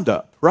their mind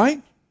up,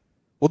 right?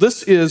 Well,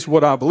 this is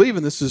what I believe,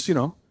 and this is,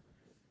 and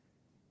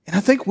I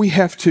think we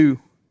have to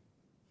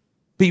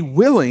be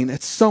willing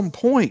at some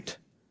point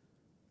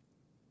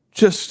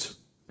just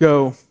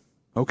go,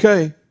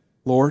 okay,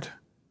 Lord,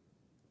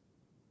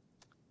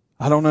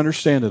 I don't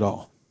understand it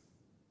all.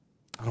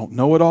 I don't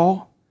know it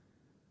all,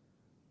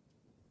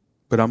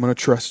 but I'm going to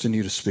trust in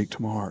you to speak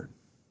to my heart.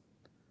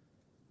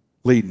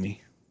 Lead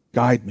me,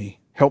 guide me,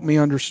 help me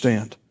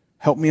understand.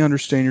 Help me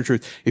understand your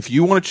truth. If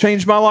you want to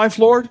change my life,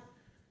 Lord,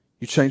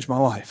 you change my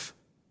life.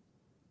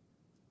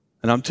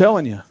 And I'm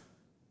telling you,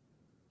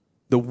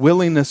 the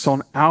willingness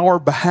on our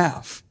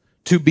behalf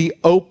to be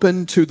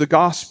open to the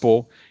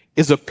gospel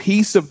is a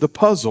piece of the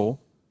puzzle.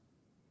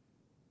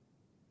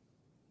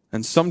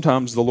 And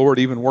sometimes the Lord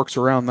even works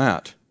around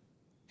that.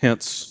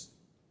 Hence,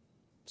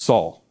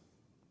 Saul,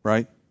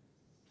 right?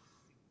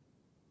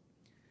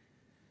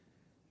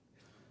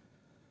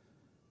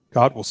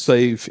 God will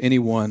save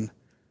anyone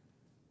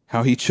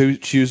how he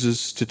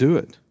chooses to do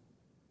it.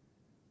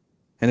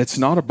 And it's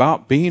not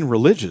about being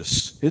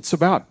religious. It's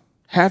about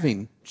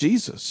having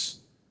Jesus.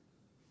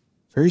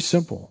 Very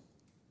simple.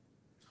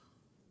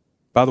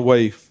 By the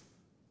way,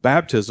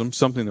 baptism,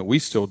 something that we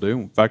still do.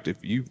 In fact, if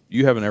you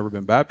haven't ever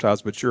been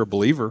baptized, but you're a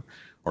believer,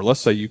 or let's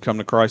say you come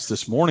to Christ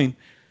this morning,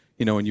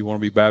 and you want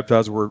to be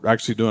baptized, we're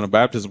actually doing a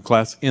baptism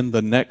class in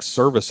the next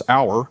service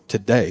hour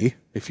today.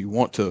 If you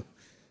want to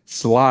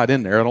slide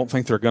in there, I don't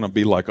think they're going to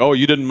be like, oh,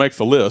 you didn't make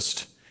the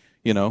list.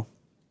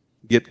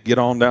 Get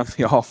on down to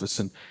the office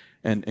and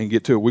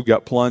get to it. We've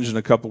got plunge in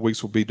a couple of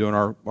weeks. We'll be doing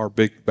our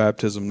big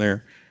baptism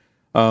there.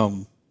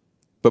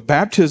 But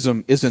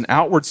baptism is an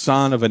outward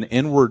sign of an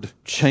inward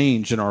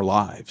change in our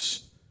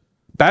lives.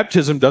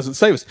 Baptism doesn't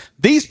save us.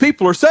 These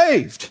people are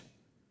saved,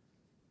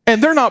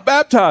 and they're not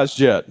baptized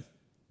yet.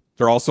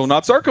 They're also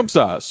not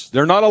circumcised.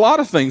 They're not a lot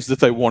of things that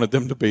they wanted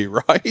them to be,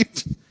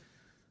 right?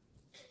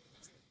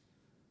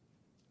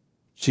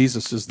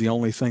 Jesus is the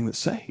only thing that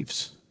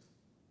saves.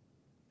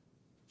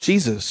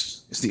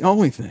 Jesus is the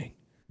only thing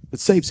that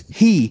saves.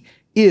 He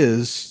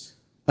is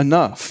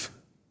enough.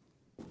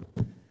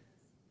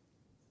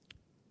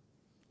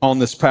 On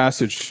this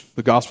passage,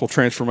 the Gospel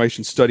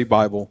Transformation Study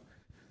Bible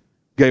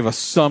gave a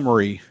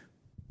summary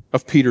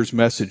of Peter's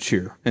message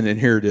here. And then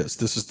here it is.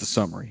 This is the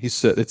summary.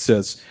 It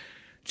says,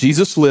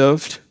 Jesus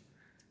lived,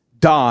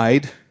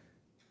 died,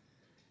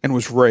 and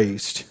was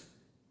raised.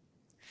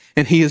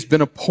 And he has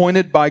been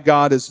appointed by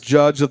God as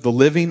judge of the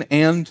living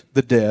and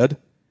the dead.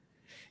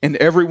 And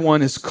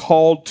everyone is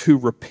called to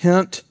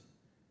repent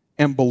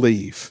and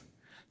believe,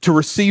 to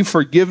receive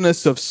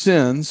forgiveness of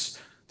sins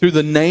through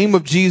the name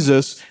of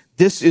Jesus.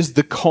 This is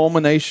the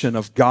culmination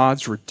of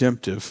God's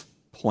redemptive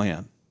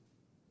plan.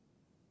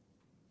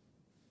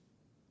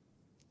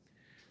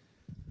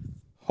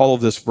 All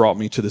of this brought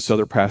me to this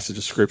other passage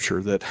of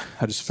Scripture that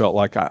I just felt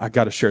like I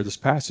got to share this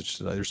passage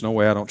today. There's no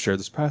way I don't share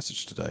this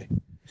passage today.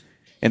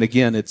 And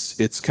again,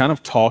 it's kind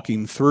of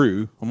talking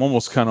through. I'm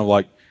almost kind of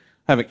like,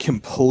 I haven't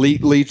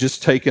completely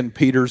just taken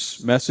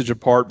Peter's message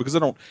apart because I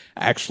don't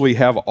actually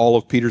have all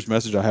of Peter's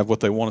message. I have what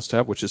they want us to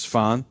have, which is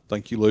fine.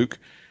 Thank you, Luke.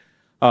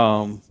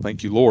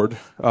 Thank you, Lord.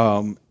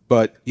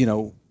 But,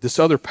 this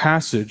other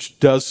passage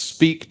does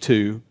speak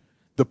to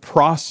the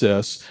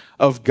process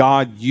of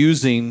God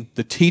using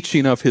the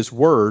teaching of his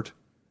word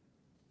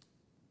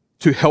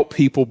to help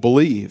people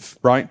believe,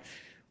 right?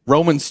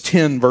 Romans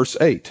 10, verse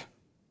 8.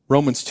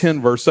 Romans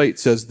 10, verse 8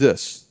 says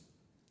this.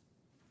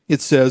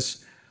 It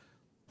says,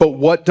 but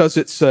what does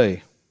it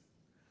say?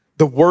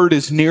 The word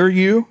is near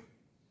you,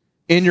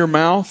 in your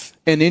mouth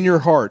and in your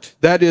heart.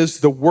 That is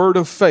the word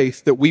of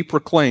faith that we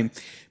proclaim.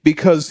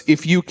 Because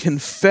if you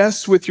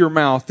confess with your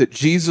mouth that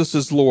Jesus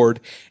is Lord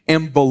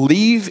and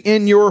believe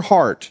in your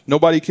heart,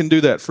 nobody can do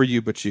that for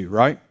you but you,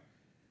 right?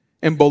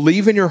 And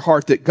believe in your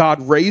heart that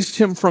God raised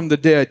him from the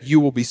dead, you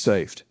will be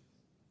saved.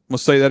 I'm going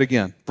to say that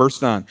again.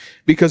 Verse 9.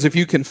 Because if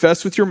you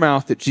confess with your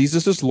mouth that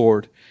Jesus is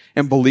Lord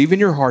and believe in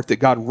your heart that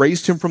God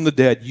raised him from the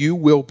dead, you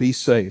will be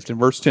saved. In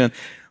verse 10,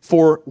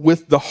 for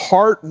with the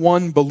heart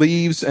one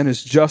believes and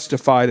is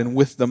justified, and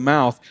with the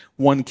mouth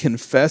one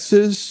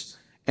confesses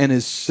and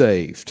is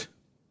saved.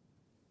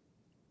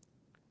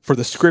 For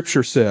the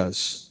Scripture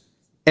says,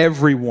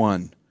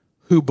 everyone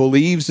who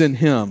believes in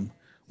him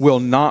will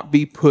not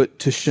be put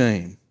to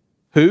shame.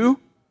 Who?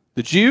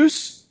 The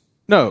Jews?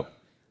 No.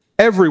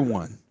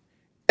 Everyone.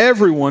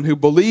 Everyone who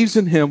believes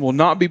in him will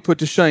not be put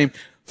to shame,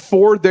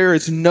 for there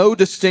is no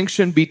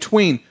distinction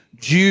between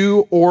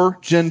Jew or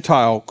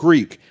Gentile,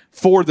 Greek.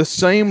 For the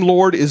same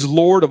Lord is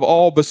Lord of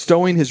all,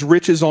 bestowing his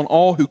riches on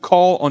all who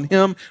call on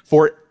him.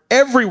 For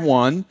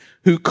everyone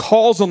who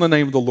calls on the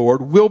name of the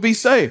Lord will be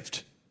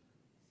saved.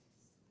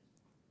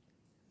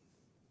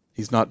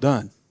 He's not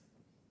done.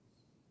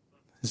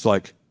 He's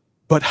like,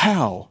 but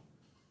how?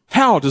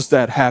 How does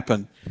that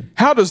happen?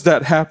 How does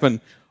that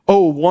happen?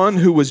 Oh, one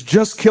who was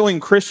just killing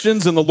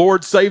Christians and the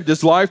Lord saved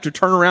his life to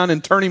turn around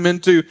and turn him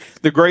into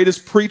the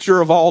greatest preacher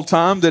of all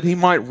time that he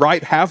might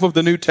write half of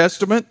the New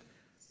Testament.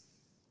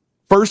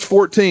 Verse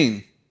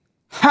 14,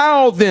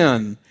 how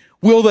then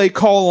will they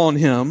call on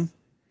him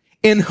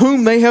in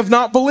whom they have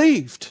not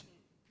believed?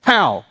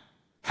 How?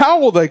 How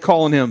will they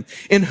call on him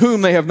in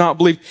whom they have not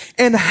believed?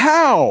 And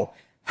how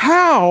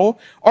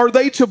are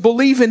they to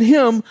believe in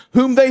him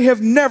whom they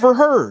have never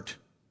heard?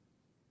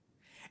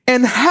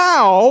 And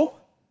how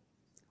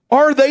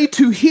are they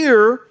to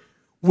hear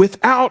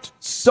without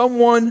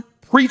someone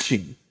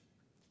preaching?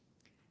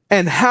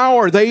 And how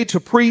are they to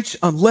preach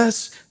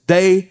unless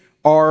they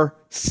are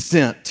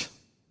sent?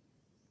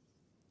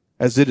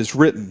 As it is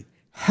written,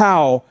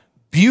 how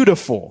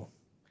beautiful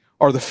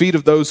are the feet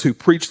of those who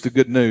preach the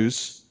good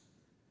news,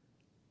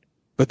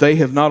 but they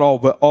have not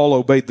all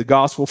obeyed the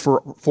gospel.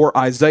 For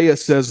Isaiah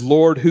says,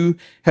 Lord, who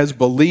has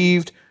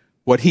believed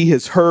what he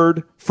has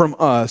heard from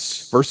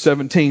us? Verse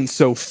 17,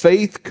 so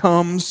faith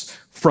comes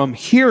from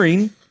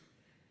hearing,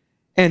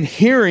 and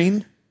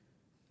hearing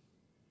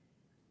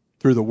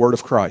through the word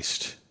of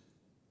Christ.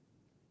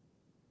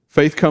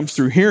 Faith comes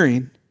through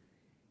hearing,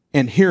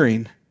 and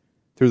hearing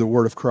through the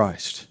word of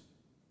Christ.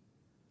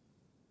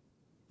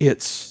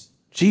 It's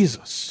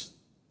Jesus.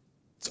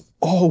 It's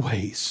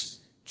always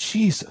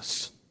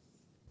Jesus.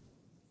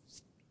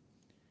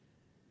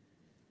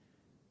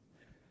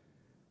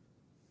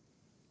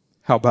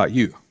 How about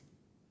you?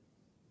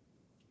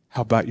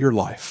 How about your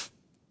life?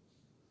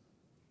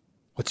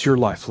 What's your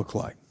life look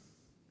like?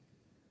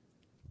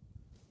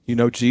 You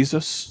know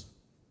Jesus?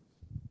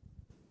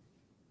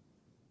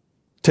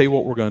 Tell you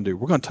what we're going to do.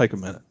 We're going to take a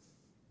minute.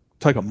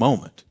 Take a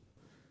moment,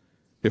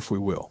 if we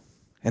will.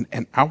 And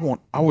I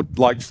would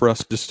like for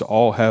us just to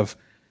all have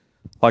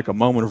like a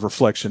moment of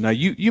reflection. Now,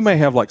 you may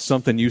have like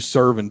something you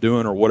serve and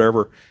doing or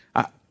whatever.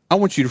 I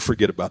want you to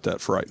forget about that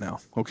for right now,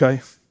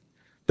 okay?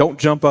 Don't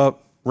jump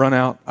up, run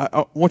out.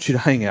 I want you to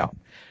hang out.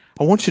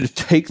 I want you to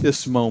take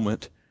this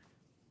moment,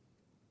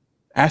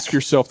 ask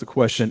yourself the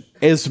question,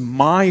 is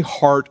my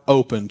heart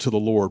open to the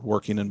Lord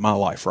working in my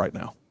life right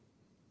now?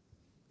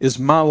 Is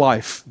my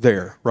life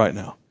there right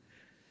now?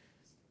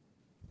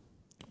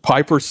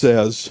 Piper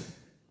says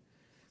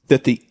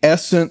that the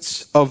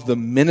essence of the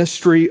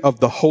ministry of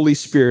the Holy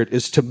Spirit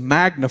is to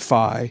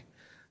magnify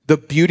the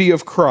beauty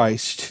of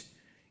Christ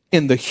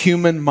in the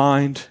human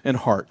mind and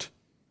heart.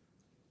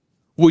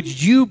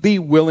 Would you be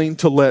willing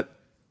to let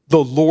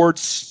the Lord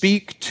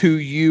speak to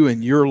you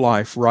in your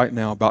life right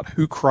now about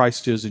who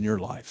Christ is in your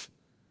life?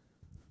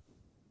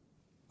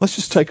 Let's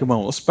just take a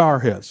moment. Let's bow our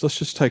heads. Let's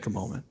just take a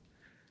moment.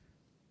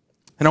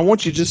 And I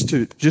want you just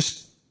to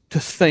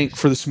think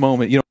for this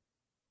moment,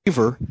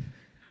 believer,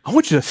 I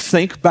want you to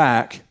think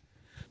back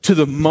to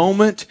the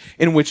moment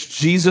in which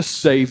Jesus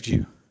saved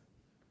you.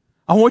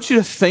 I want you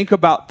to think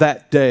about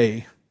that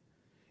day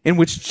in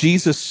which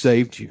Jesus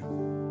saved you.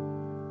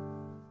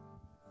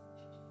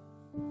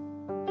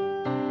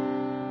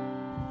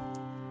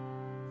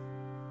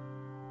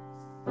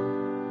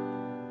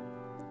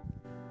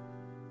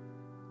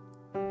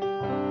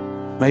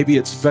 Maybe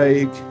it's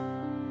vague.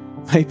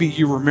 Maybe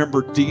you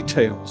remember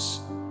details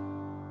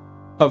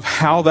of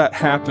how that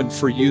happened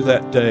for you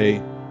that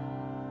day.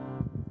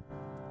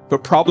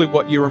 But probably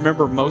what you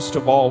remember most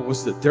of all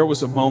was that there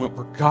was a moment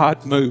where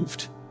God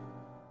moved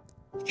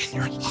in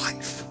your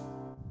life.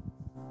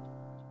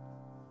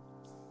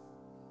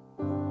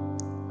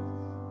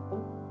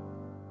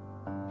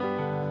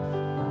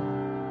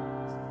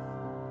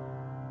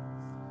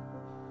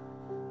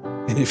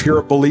 And if you're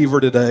a believer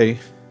today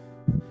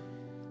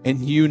and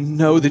you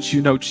know that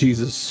you know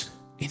Jesus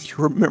and you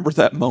remember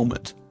that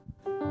moment,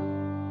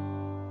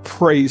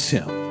 praise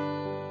him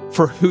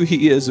for who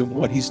he is and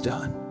what he's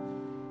done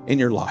in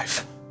your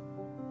life.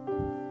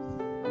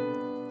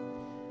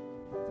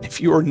 If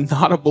you are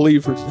not a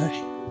believer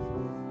today,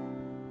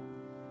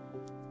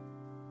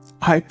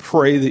 I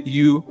pray that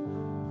you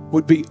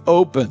would be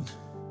open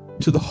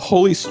to the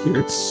Holy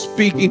Spirit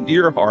speaking to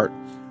your heart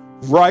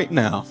right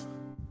now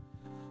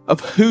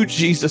of who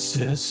Jesus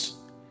is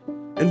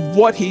and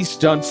what he's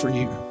done for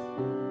you.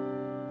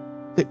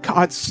 That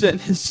God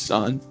sent his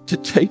son to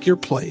take your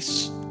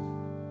place.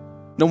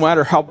 No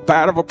matter how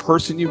bad of a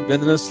person you've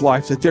been in this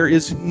life, that there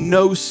is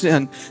no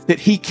sin that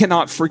he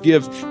cannot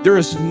forgive. There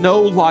is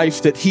no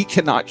life that he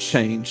cannot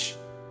change,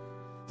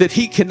 that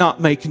he cannot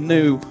make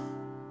new.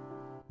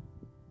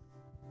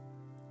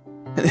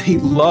 And that he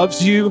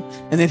loves you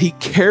and that he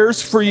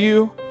cares for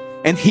you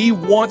and he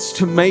wants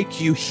to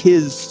make you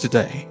his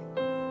today.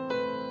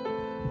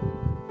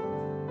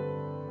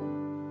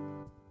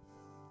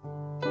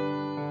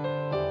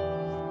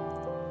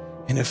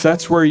 And if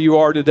that's where you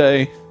are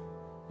today,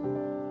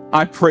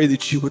 I pray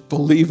that you would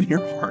believe in your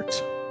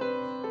heart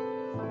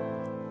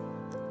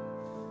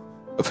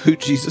of who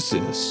Jesus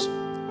is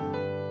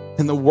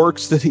and the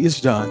works that he has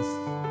done,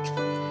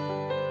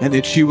 and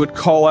that you would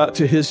call out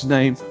to his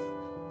name,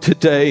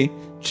 today,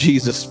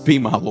 Jesus, be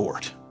my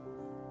Lord.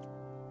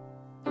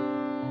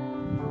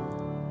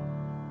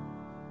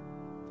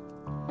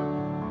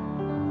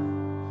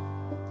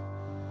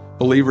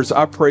 Believers,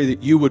 I pray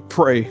that you would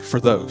pray for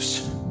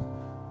those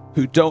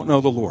who don't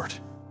know the Lord.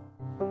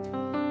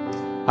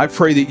 I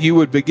pray that you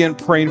would begin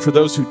praying for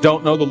those who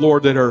don't know the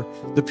Lord, that are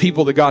the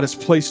people that God has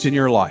placed in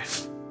your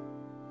life.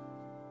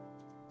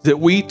 That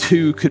we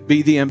too could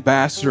be the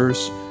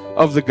ambassadors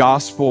of the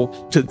gospel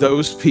to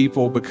those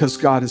people, because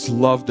God has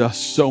loved us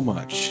so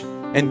much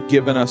and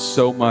given us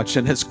so much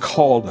and has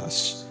called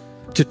us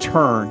to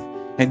turn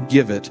and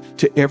give it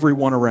to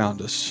everyone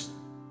around us.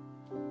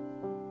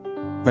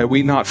 May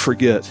we not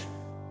forget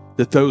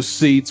that those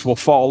seeds will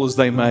fall as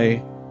they may,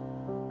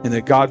 and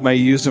that God may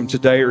use them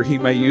today, or he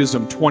may use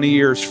them 20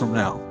 years from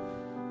now,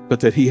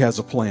 but that he has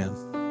a plan.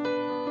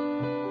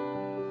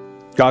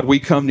 God, we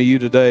come to you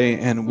today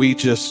and we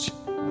just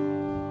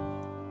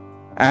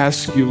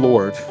ask you,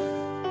 Lord,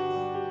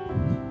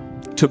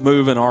 to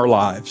move in our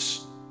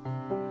lives.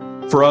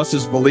 For us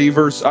as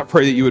believers, I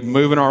pray that you would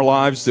move in our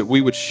lives, that we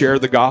would share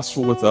the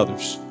gospel with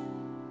others.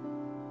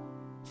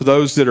 For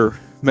those that are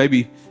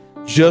maybe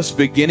just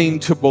beginning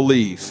to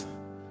believe,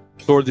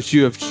 Lord, that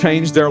you have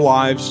changed their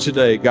lives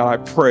today, God,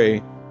 I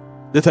pray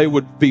that they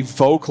would be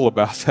vocal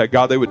about that.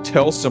 God, they would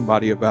tell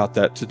somebody about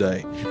that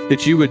today.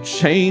 That you would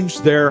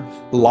change their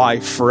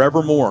life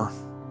forevermore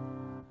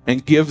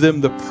and give them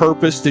the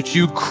purpose that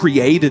you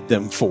created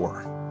them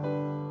for.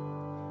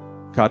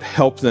 God,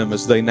 help them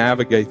as they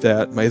navigate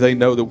that. May they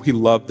know that we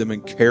love them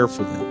and care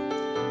for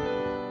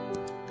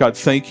them. God,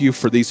 thank you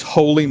for these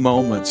holy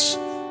moments,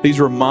 these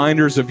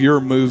reminders of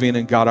your moving.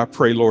 And God, I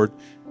pray, Lord,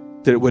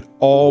 that it would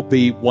all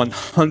be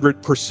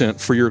 100%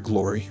 for your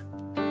glory.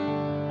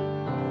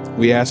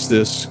 We ask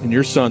this in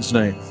your Son's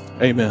name.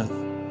 Amen.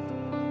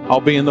 I'll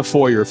be in the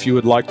foyer if you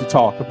would like to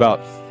talk about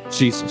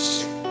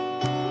Jesus.